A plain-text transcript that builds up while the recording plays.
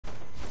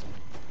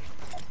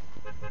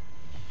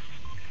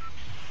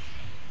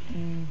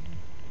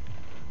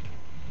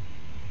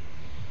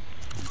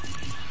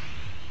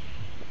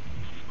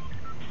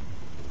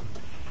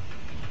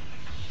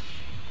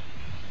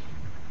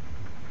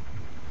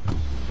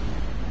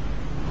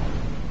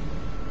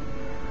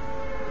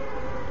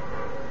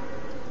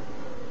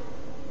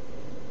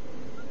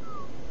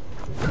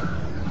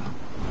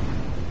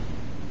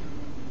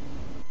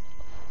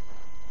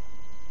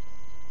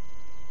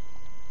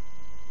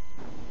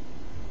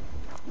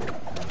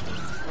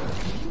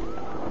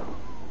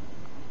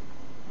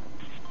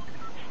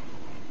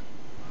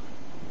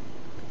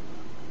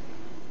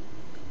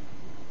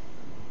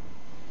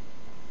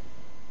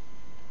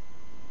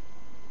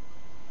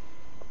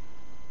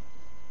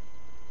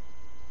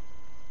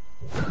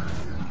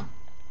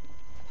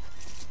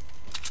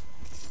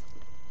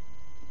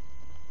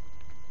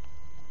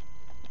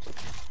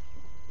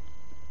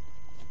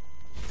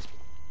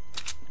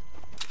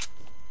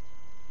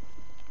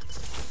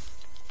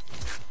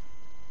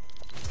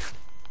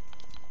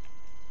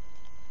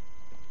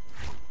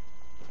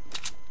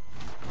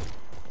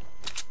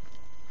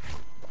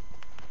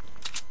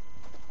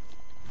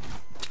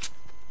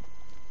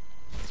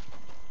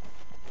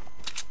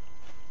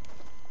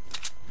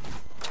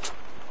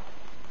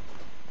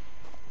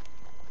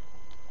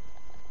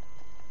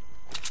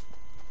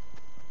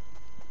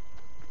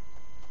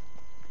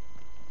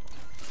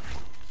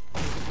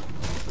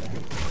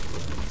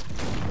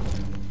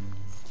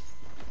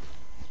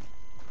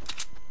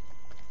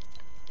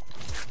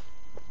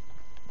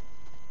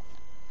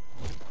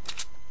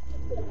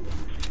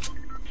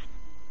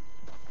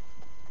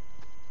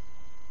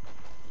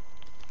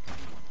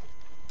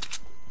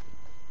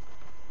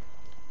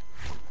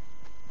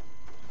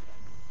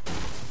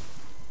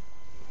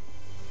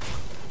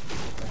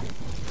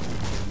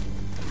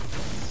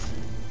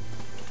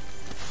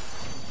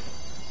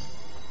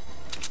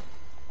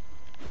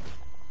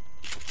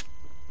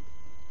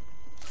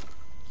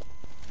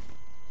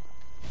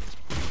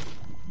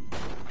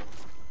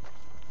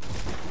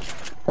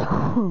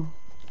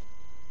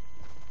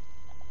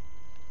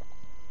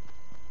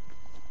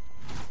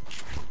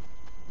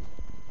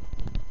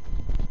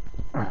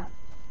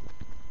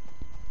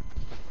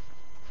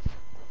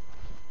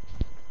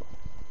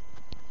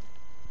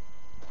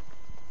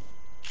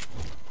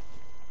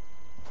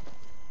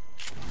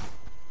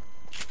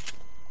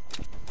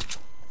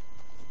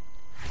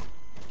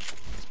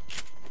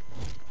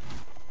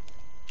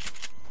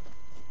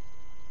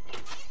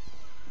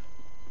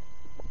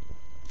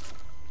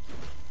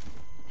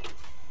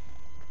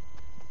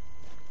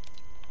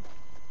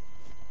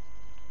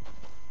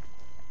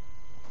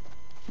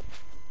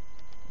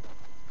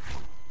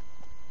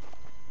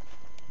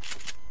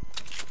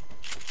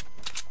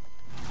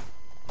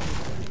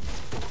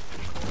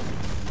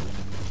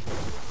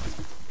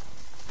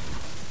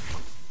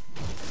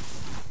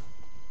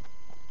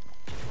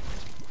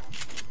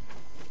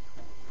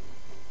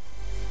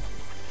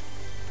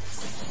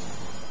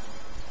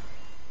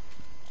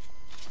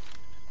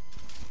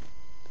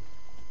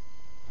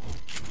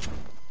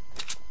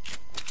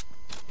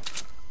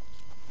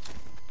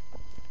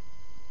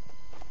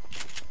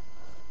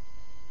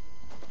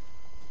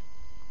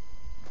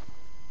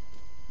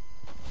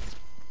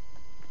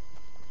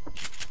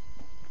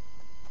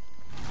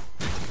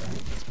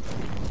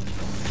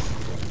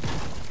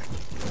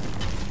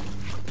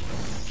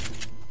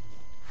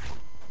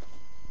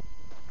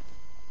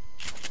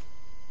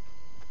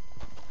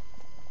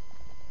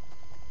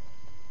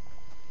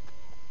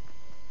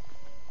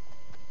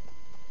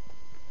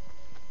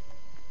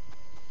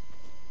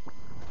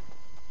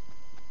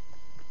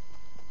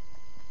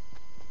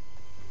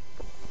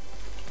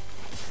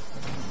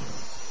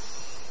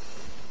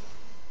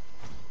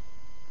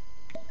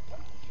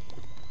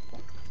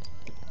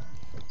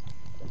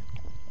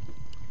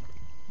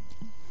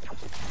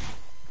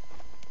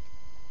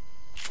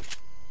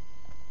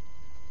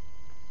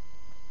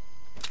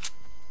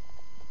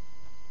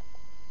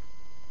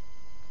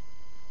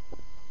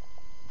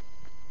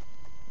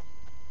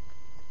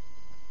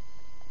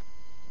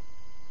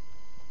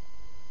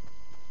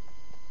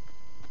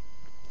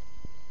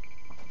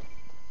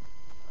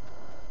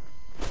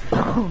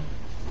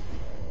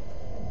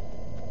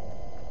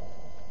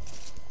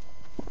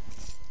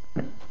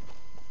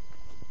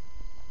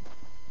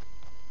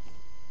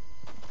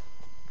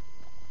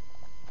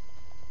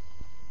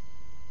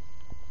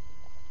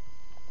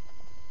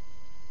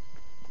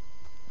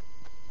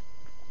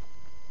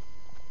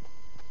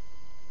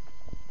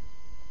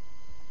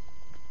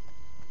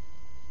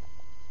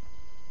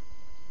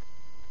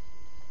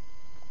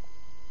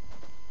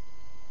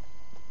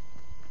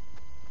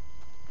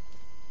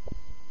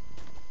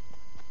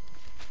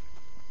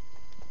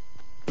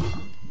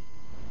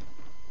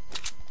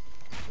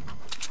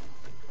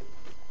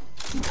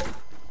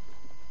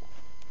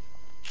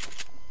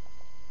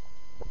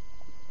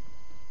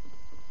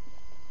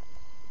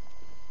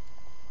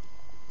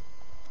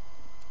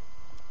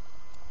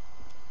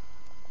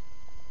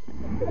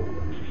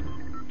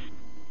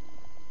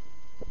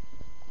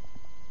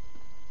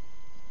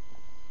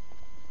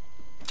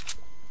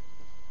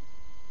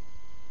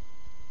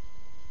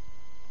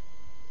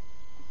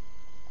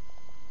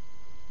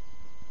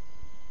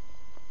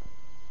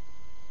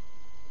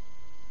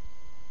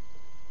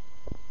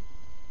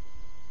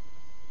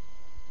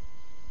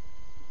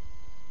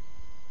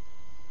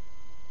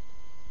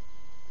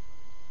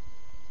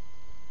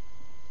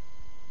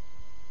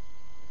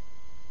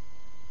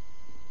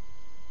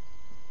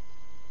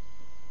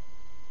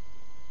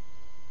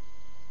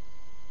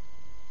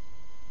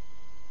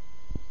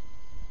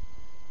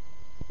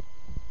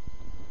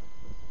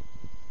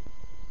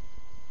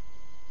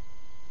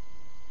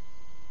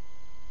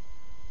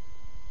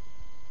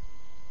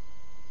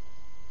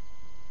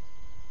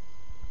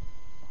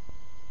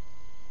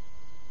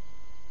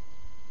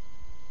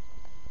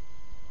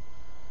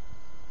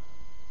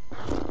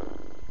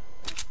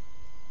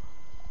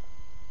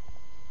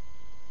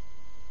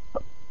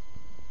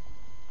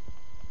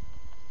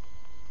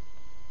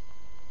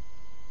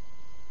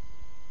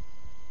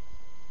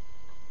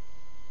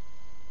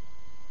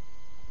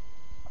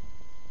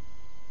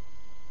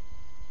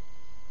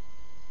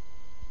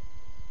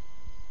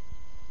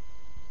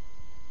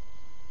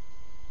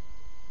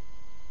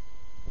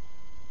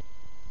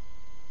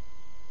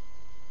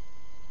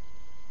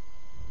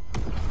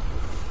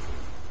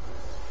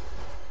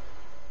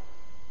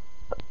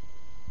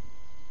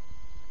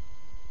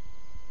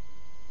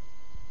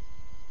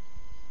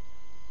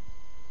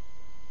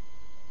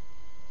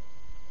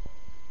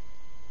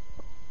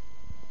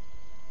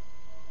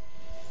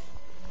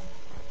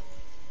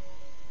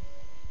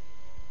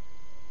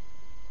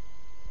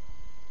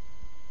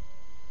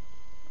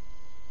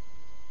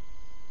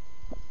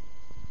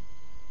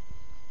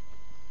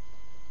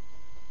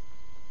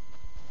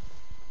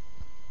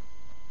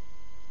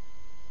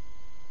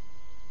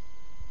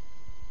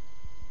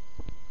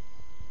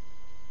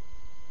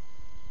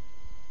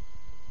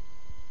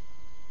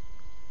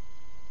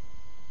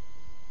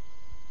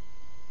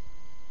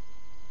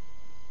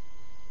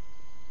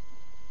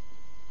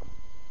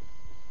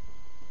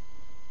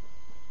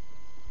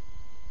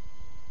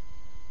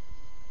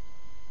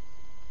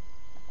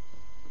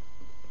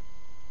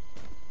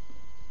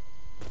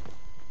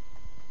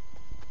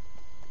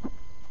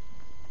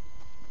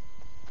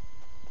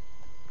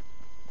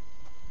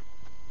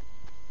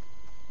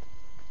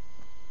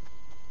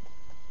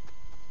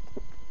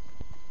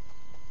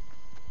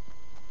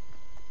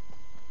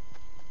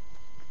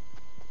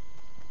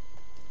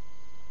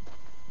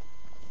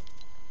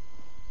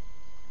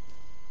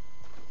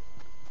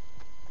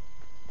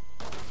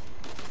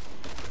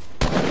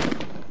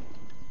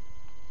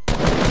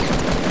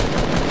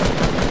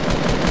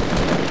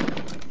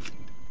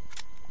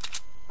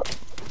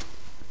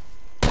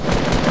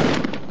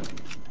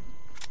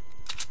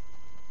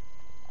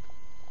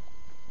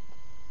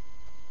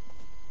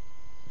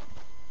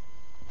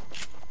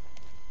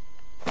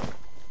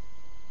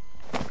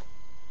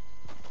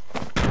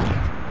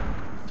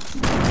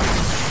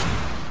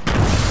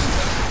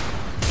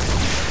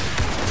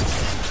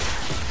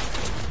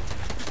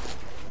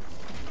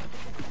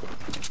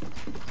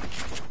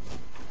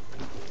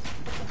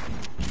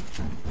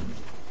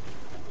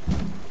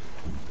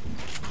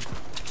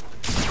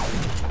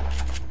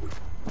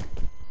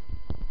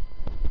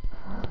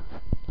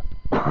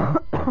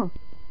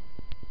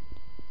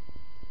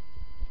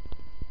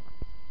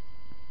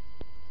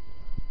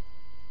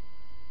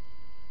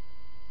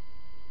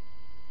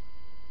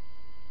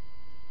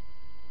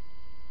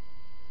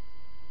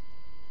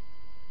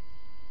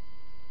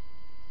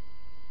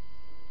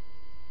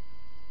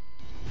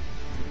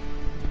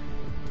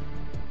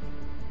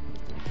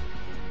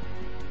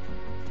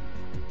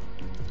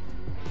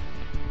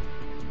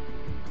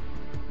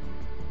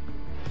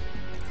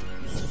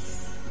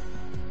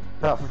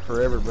Not for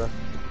forever, bro.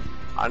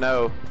 I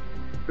know.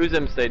 Who's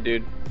M-State,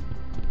 dude?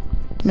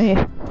 Me.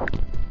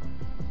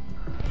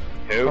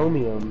 Who?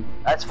 Chromium.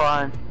 That's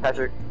fine,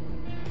 Patrick.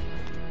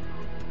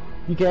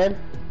 You can?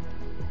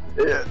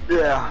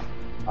 Yeah.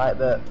 Alright,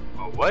 bet.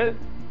 Oh, what?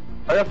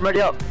 Hurry up, I'm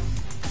ready up.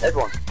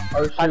 Everyone.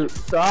 Oh shoot.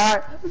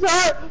 Sorry.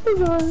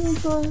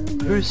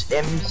 Who's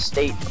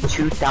M-State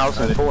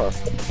 2004?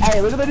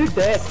 Hey, look at the new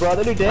dance, bro.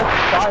 The new dance is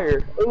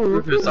fire. Ooh.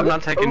 Rufus, I'm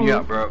not taking you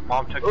out, bro.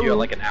 Mom took you out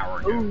like an hour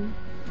ago.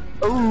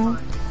 Ooh.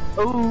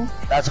 Ooh.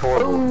 That's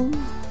horrible. Ooh.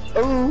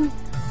 Ooh.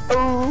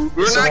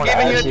 We're not Someone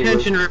giving you asked you.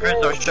 attention, Rufus,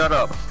 so shut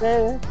up.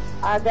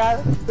 I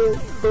got booty.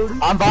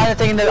 I'm buying the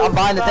thing. I'm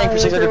buying the thing for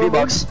 600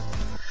 V-Bucks.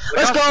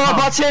 Let's go! I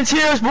bought 10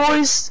 tiers,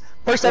 boys.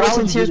 First ever Why 10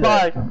 would you tiers do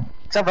that? buy.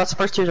 Except that's the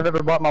first tiers I've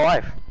ever bought in my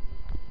life.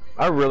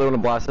 I really want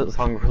to blast that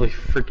song really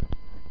freaking.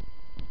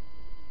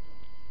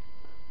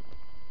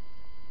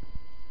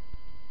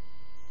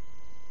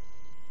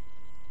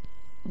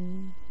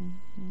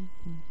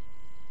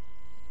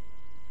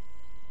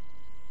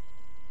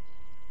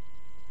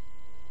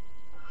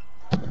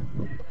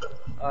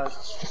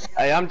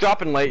 Hey, I'm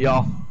dropping late,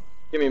 y'all.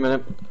 Give me a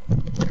minute.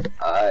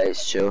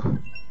 It's chill.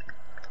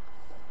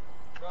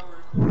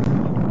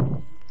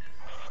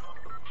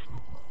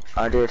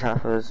 I did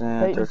half a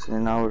cent,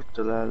 13 hours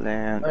to that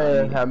land.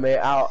 I made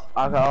out.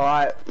 I got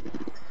alright.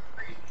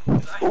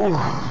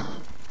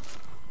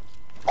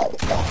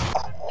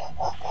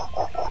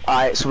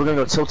 Alright, so we're gonna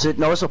go tilted.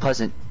 No, it's so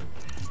pleasant.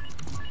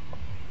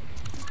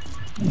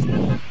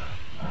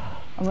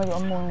 I'm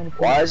going to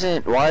Why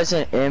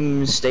isn't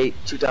M-State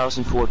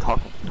 2004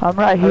 talking? I'm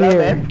right Hello, here.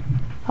 man.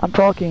 I'm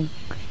talking.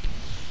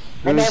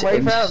 Hey, man, where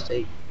you from?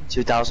 M-State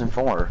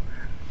 2004?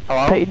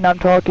 Hello? Peyton, I'm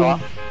talking. Hello?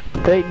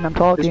 Peyton, I'm Who's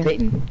talking.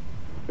 Peyton?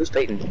 Who's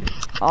Peyton?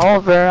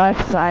 Oliver,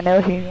 I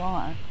know who you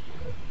are.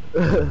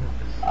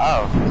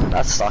 Oh,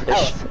 that's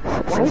suckish.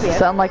 Hey, man.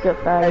 Sound like a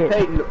Hey, faggot.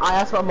 Peyton, I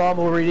asked my mom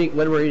when we're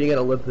eating at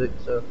Olympic,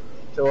 so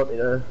she'll let me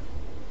know.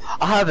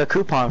 I have a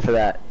coupon for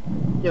that.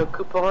 Yo,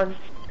 coupon?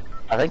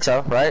 I think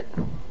so, right?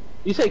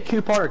 You say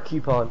coupon or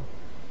coupon?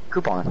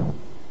 Coupon.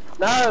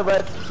 No,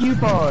 but it's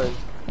coupon.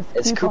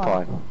 It's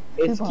coupon.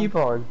 It's Coupon.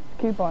 coupon.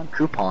 Coupon.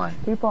 Coupon.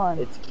 Coupon.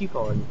 It's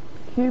coupon.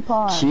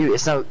 Coupon. Q.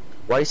 It's not.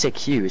 Why do you say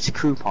Q? It's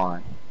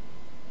coupon.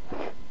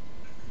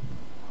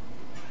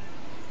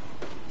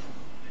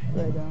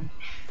 Right down.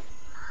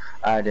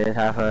 I did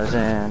half a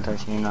cent,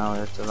 13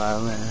 hours till I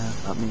land.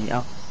 Let me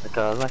out like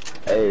a light.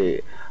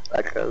 Hey,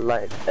 like a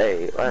light.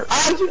 Hey, like.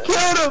 Ah, you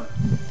killed him!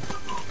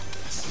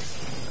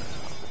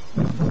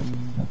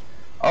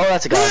 Oh,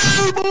 that's a guy.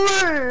 Hey,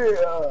 boy!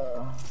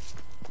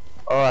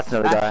 Oh, that's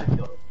another guy.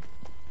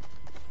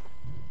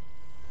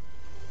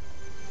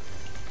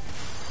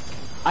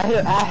 I hit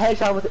a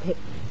headshot with it.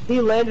 He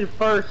landed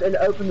first and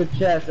opened the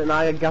chest, and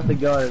I got the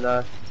gun,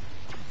 and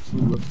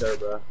we looked there,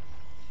 bro.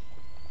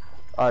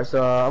 Alright,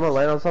 so I'm gonna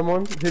land on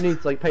someone. Who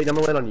needs, like, Peyton, I'm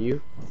gonna land on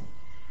you.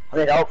 I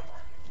need help.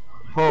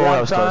 Oh, Yeah,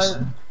 that was close.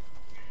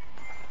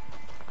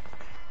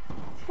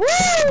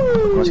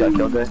 Woo! Almost got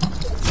killed there.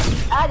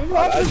 I just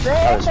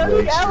had to say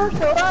 30 hours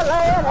till I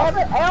land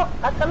every out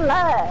at the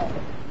line.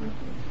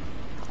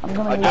 I'm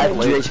gonna I have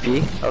use 2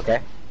 HP. Okay.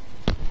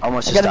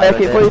 Almost I just gotta died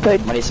make it right for you, there.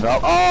 Peyton. I need some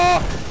help.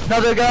 Oh,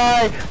 another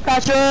guy!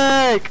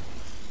 Patrick!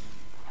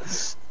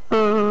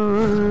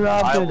 I'm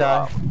gonna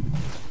die.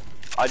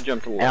 I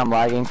jumped a And lot. I'm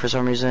lagging for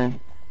some reason.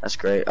 That's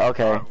great.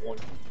 Okay.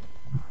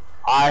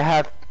 I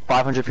have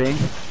 500 ping.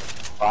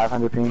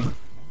 500 ping.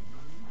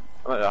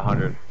 I'm at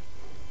 100.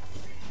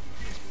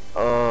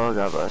 Oh,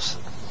 God bless.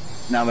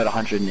 Now I'm at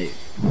 108.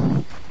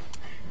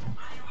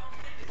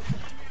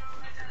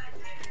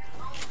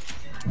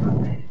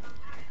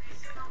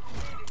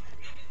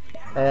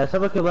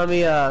 Someone could let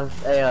me, I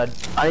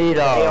need,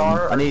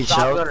 AR or I need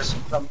shotgun or shells.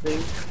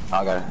 something.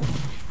 I got it.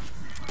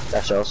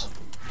 Got shells.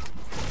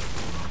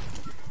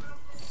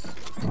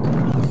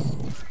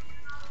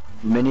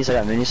 Minis, I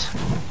got minis.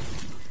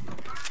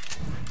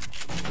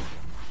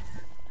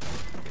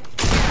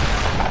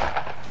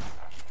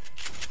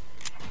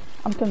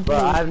 I'm confused.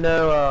 But I have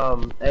no,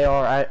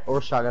 AR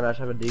or shotgun, I just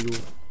have a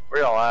deagle.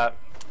 Where y'all at?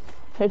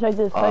 Here, take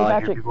this. Hey, here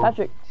Patrick. people.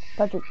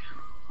 Patrick.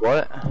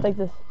 What? Take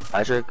this.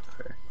 Patrick?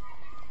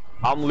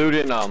 I'm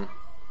looting,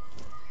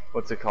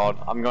 what's it called?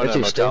 I'm going Where's to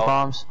a your still motel.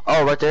 bombs?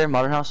 Oh, right there,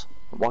 modern house.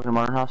 Walking to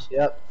modern house.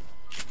 Yep.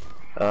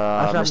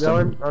 I'm I'm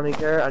going. I don't even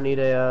care. I need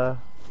a,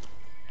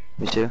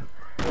 Me too.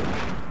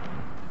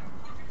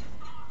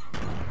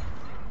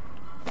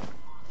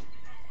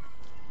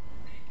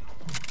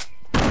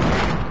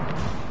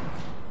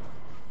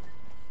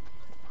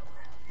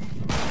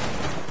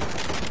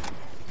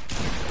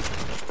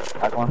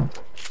 Back one.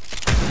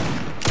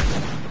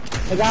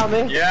 They got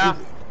me. Yeah,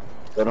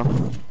 Got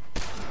him.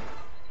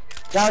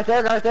 Got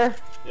right there.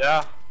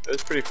 yeah, it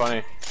was pretty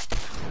funny.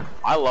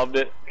 I loved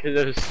it, because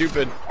it was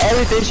stupid. Hey, let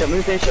me finish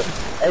him.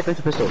 Hey, finish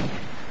the pistol.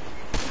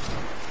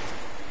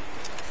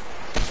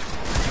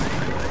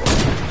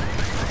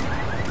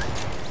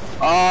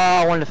 Oh,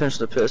 I wanted to finish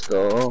the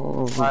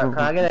pistol. Alright, can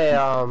I get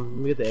a, let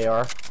me get the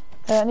AR.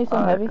 Hey, I need some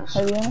Alright.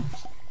 heavy ammo.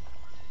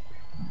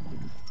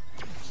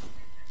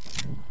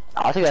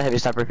 I'll take that heavy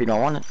sniper if you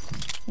don't want it.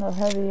 No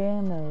heavy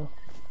ammo.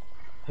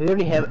 You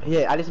already have,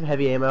 yeah, I need some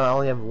heavy ammo. I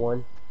only have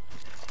one.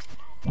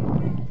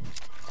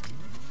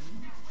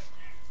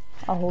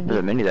 I'll hold There's a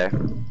it. mini there.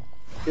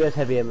 Who has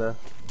heavy ammo?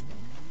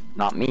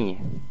 Not me.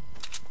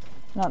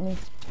 Not me.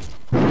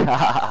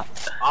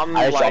 I'm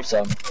I like, just dropped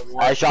some.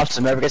 I just dropped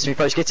some. Whoever gets to me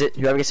first gets it.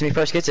 Whoever gets to me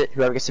first gets it.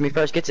 Whoever gets to me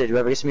first gets it.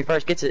 Whoever gets to me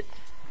first gets it.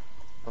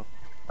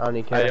 I don't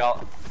need hey, care.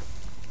 y'all.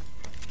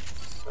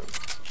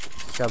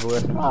 Got blue Oh,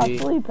 SMG.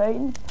 sleep,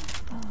 Peyton.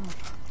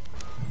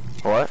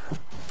 What?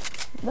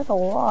 That's a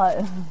lot.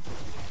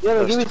 Yeah,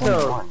 but give me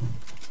 21. some.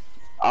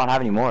 I don't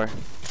have any more.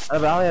 I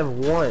only have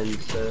one,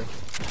 so.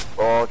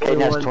 Well,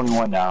 Caden has 21.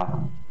 21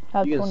 now.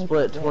 Have You can 20.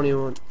 split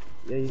 21.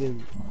 Yeah, you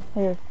can.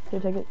 Here,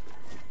 take it.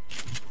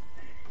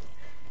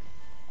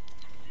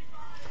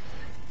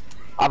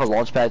 I have a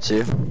launch pad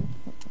too.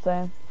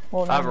 Same.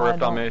 Well, I haven't no,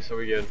 ripped on don't. me, so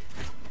we good.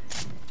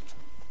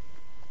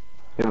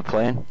 You have a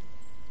plane?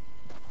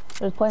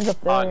 There's planes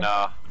up there. Oh,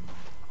 no.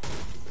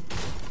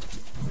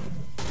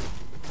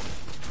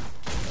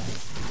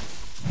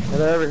 Yeah,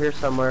 they're over here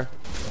somewhere.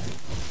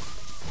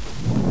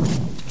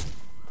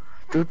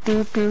 Do,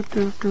 do, do,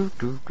 do, do,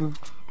 do, do.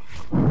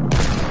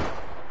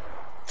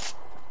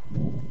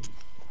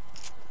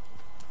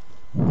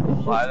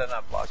 Why didn't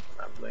I block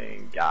when I'm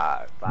laying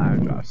God fire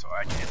drive so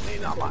I can't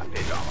lean on my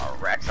big on my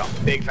racks on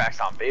big racks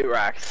on big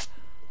racks?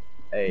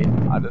 Hey,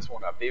 I just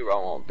want a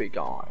B-roll on big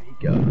on.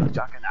 He goes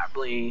jocking that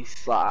bling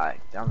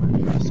slide down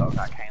the so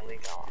I can't lean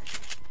on.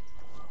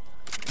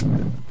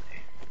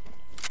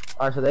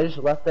 Alright, so they just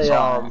left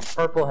a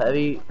purple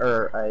heavy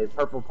or a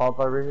purple pump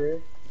over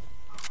here.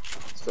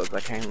 So I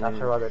can't Not lean.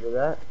 sure why they did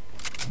that.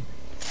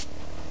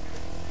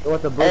 They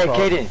want the blue Hey, pump.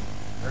 Caden.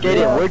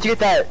 Caden,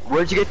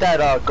 where'd you get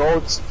that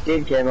gold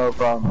skin camo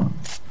from?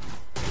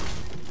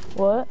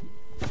 What?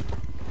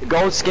 The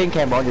gold skin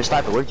camo on your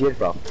sniper. Where'd you get it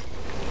from?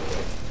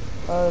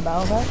 The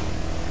battle pack?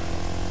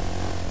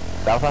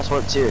 Battle Pass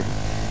what too?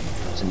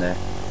 It's in there.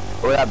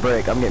 Where that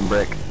brick? I'm getting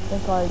brick.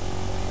 It's like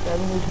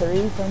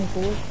 73,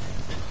 74.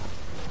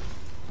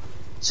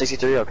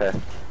 63. Okay.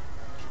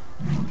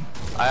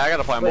 I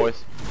gotta play, Wait.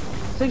 boys.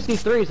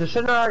 63, so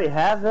shouldn't I already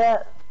have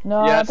that?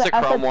 No, Yeah, I it's the said-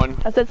 I chrome said- one.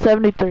 I said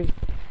 73.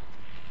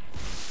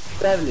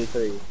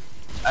 73.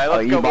 Hey, Oh,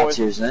 let's you go, bought boys.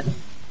 yours, then?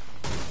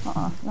 No.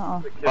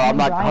 Oh, I'm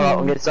not. Hold on.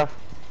 I'm getting stuff.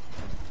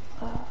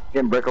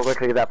 Getting brick real quick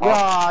to get that pop.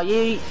 Aw,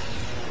 yeet.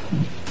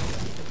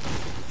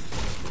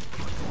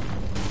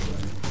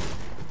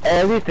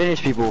 Hey, let me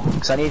finish, people,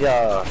 cause I need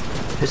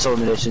pistol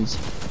munitions.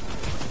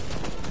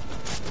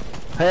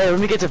 Hey, let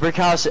me get to brick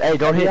house. Hey,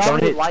 don't hit, Y'all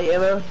don't need hit. light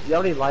ammo?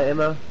 Y'all need light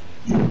ammo?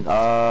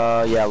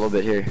 Yeah, a little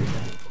bit here.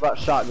 What about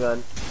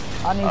shotgun?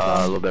 I need A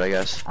some. little bit, I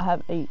guess. I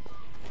have 8.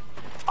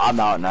 I'm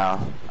out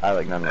now. I have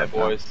like none Hey, left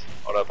now. boys.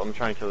 Hold up, I'm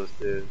trying to kill this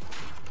dude.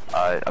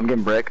 Alright, I'm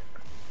getting brick.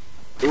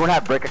 Anyone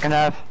have brick I can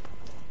have?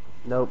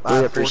 Nope. Really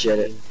I have appreciate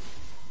it. 14.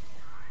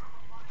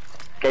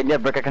 Okay, you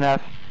have brick I can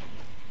have?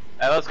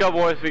 Hey, let's go,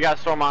 boys. We got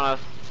storm on us.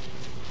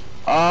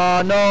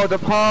 Oh no, the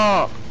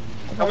pump!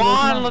 Come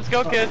on, let's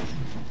go, kids.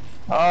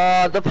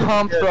 The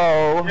pump,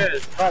 bro!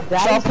 Kids.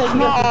 Daddy's taking us to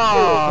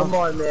school. Come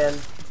on, man.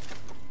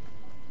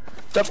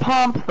 The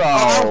pump, though!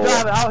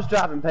 Oh, I was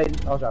driving,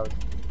 Peyton. I was driving.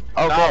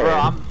 Okay, Nah, bro,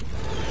 I'm.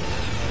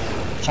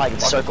 trying to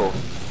get circle.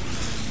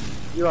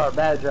 You are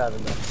bad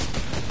driving, though.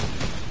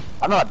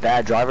 I'm not a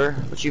bad driver.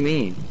 What you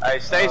mean? Hey,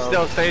 stay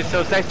still, stay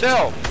still, stay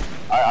still.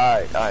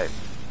 Alright. I'm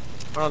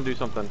gonna do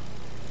something.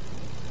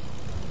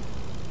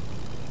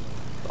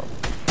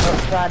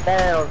 Upside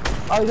down.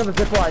 Oh, he's on the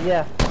zip line,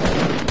 yeah.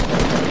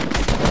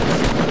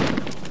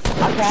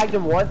 I tagged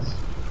him once.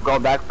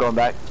 Going back. A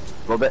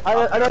little bit. I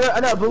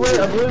know, a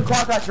balloon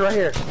contractor right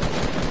here.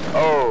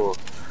 Oh.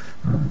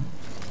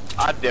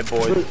 I did,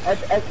 boys.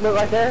 Look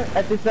right there,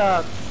 at this,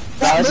 Nah,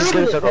 let's just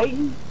get a circle.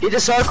 Peyton. Get the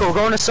circle.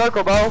 Go in a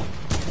circle, bro.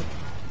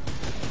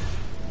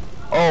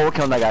 Oh, we're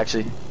killing that guy,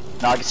 actually.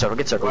 Nah, get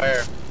circle.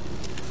 Where?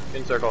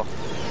 In circle.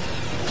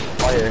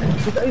 Oh, here.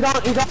 He's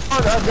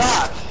on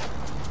Josh.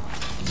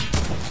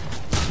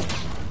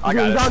 I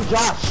got He's it. on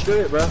Josh. Screw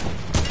it, bro.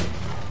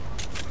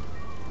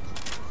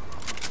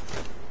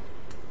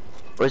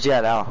 Where's he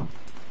at now?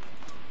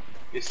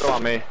 He's still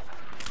on me.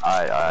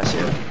 Alright, I see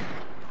him.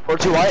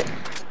 42 white.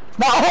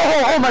 No,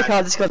 oh my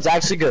god, this gun's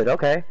actually good.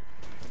 Okay.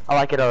 I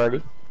like it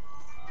already.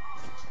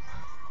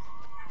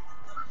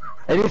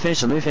 Let me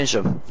finish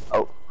him.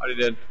 Oh, Already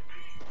did.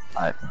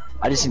 alright.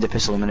 I just need the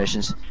pistol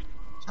munitions.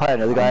 There's probably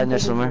another guy in there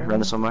somewhere,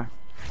 running somewhere.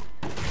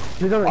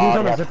 He's on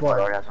yeah, a zip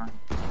line.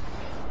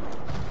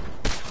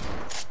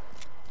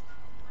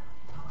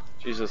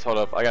 Jesus, hold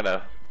up. I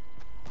gotta.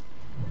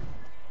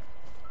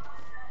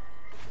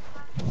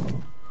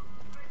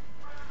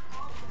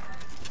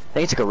 I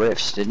think he took a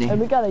rift, didn't he? Hey,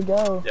 we gotta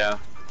go. Yeah.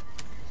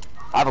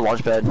 I have a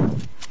launch pad.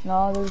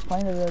 No, there's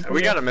plenty of it. Hey,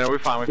 we got a minute. We're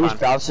fine. We're Who just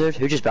fine. bounced?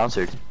 Who just bounced?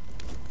 Hit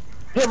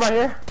him right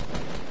here.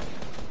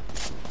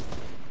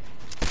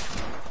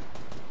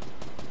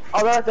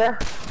 Oh, right there.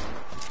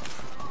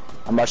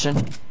 I'm rushing.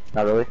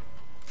 Not really.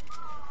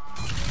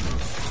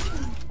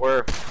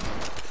 Where?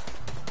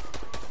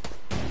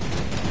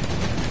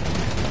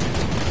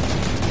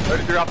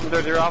 33 off him,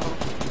 33 off him.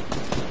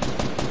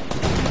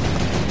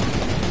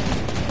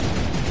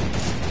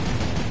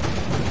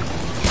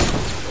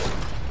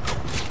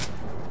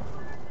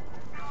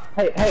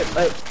 Hey,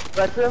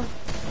 restroom?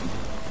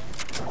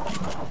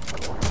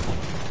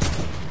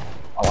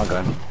 Oh my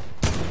god.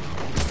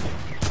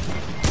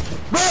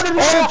 Bro, there's a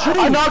noob in the tree!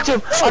 I knocked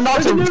him! I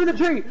knocked him! There's a noob in the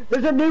tree!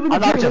 There's a noob in the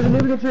tree! There's a noob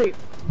in the tree!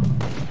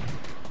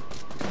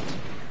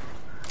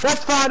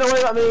 That's fine, don't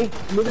worry about me.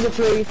 Noob in the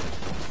tree.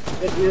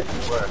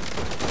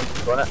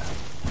 Go on it.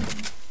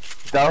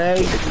 Go.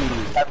 Hey,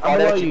 I'm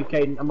below you,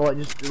 Caden. I'm below,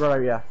 just run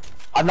over, yeah.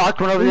 I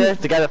knocked one over there,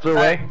 the guy that flew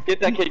away. Get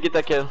that kid, get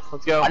that kid.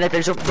 Let's go. I need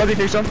to finish him. Let me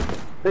finish him.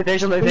 Let me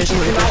finish him. Let me finish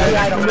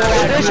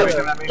him.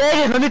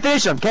 Let me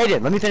finish him.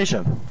 Caden, let me finish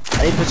him.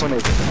 I need to finish him.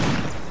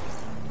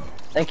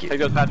 Thank you. Here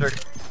goes Patrick.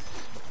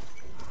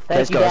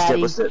 Thank you,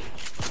 Daddy. Let's go.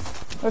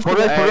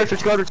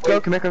 Let's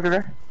go. Come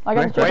here. I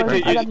got the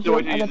Wait shield. till I you got the do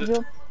it, shield. I got the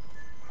shield.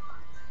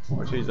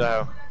 Which is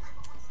out.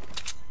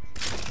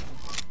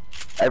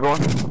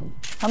 Everyone.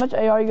 How much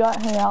AR you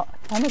got? Hang out.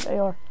 How much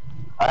AR?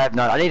 I have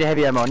none. I need a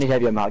heavy ammo. I'll get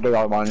you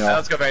all I want to know. Yeah,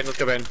 let's go, Bane. Let's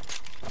go, Bane.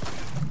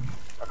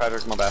 Oh,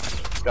 Patrick's my bad.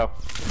 Let's go.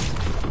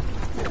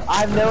 I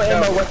have no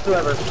ammo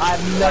whatsoever. I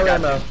have no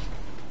ammo.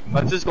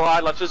 Let's just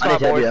glide. Let's just I glide,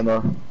 need heavy boys.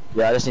 ammo.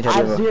 Yeah, I just need heavy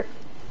ammo.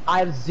 I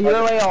have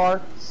 0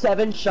 AR,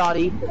 7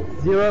 shoddy,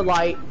 0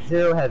 light,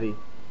 0 heavy.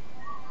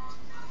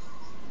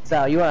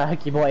 So you wanna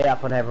hook your boy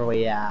up whenever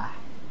we Yeah,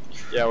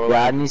 well,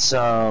 Yeah, I need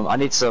some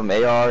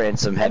AR and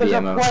some heavy there's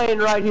ammo. a plane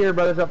right here,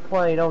 bro. There's a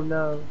plane. Oh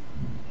no.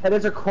 Hey,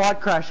 there's a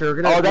quad crasher.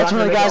 We're gonna, Oh, that's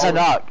one of the guys I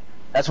knocked.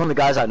 That's one of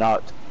the guys I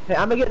knocked. Hey,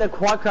 I'm gonna get in a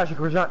quad crasher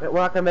because we're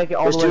not gonna make it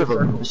all There's the way two to of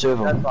them. circle. There's two of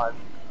them. That's fine.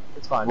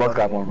 It's fine. We'll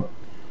grab one.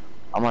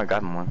 I'm gonna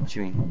grab one. What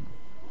you mean?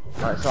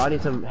 Alright, so I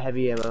need some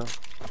heavy ammo.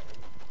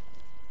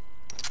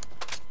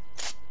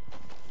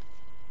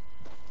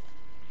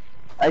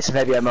 I need some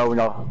heavy ammo when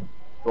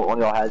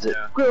y'all has it.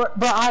 Yeah.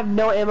 But I have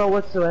no ammo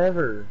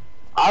whatsoever.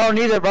 I don't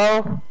need it,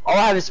 bro. All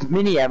I have is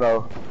mini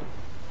ammo.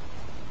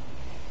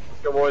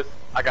 Let's go, boys.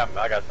 I got some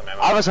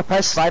ammo. I have a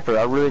suppressed sniper.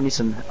 I really need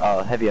some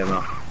heavy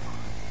ammo.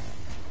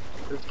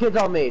 There's kids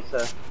on me,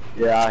 so.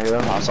 Yeah, I hear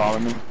him. I saw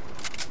him.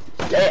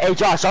 Hey,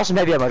 Josh, drop some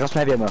heavy ammo.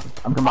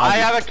 I'm coming. I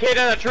have a kid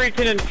in a tree.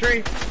 Kid in a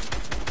tree.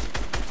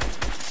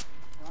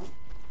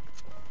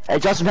 Hey,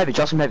 drop some heavy.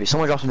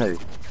 Someone drop some heavy.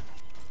 So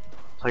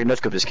I can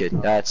no-scope this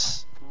kid.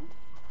 That's...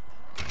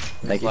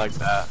 Thank you. Like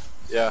that.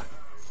 Yeah.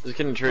 There's a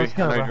kid in a tree. Let's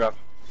go, I know you bro. dropped.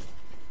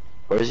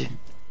 Where is he?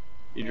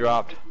 You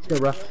dropped. Let's go,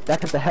 bro.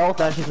 Back up the health,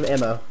 I need some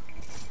ammo.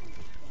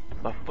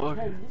 The fuck?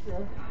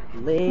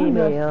 Leave me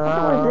What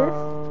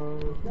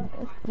alone.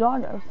 It's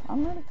joggers.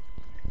 I'm ready.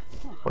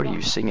 What are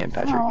you singing,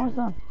 Patrick? Oh, it's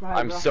done.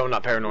 I'm so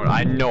not paranoid.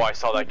 I know I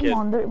saw that kid. Come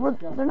on,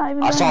 they're not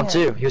even I saw him done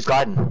yet. too. He was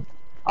gliding.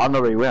 I don't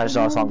know where he went. I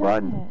just saw him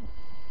gliding.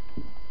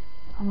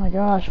 Oh my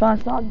gosh, fine,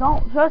 stop.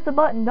 Don't press the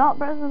button. Don't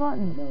press the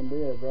button. Don't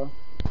do it, bro.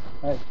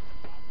 Hey.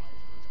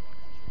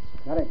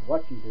 That ain't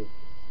what you do.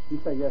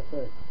 You say yes,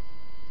 sir.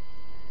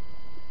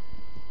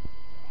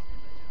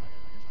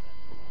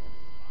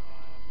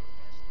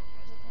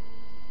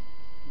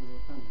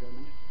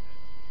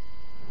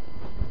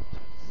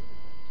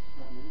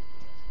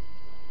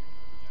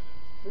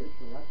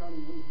 Seriously, I told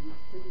him when he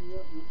picking you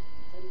up and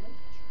heading up.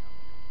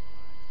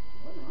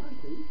 Wasn't lying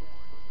to you.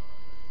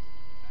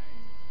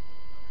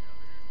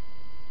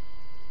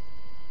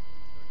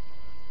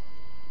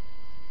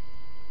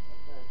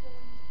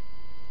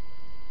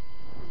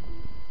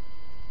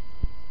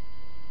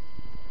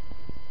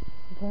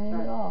 Okay.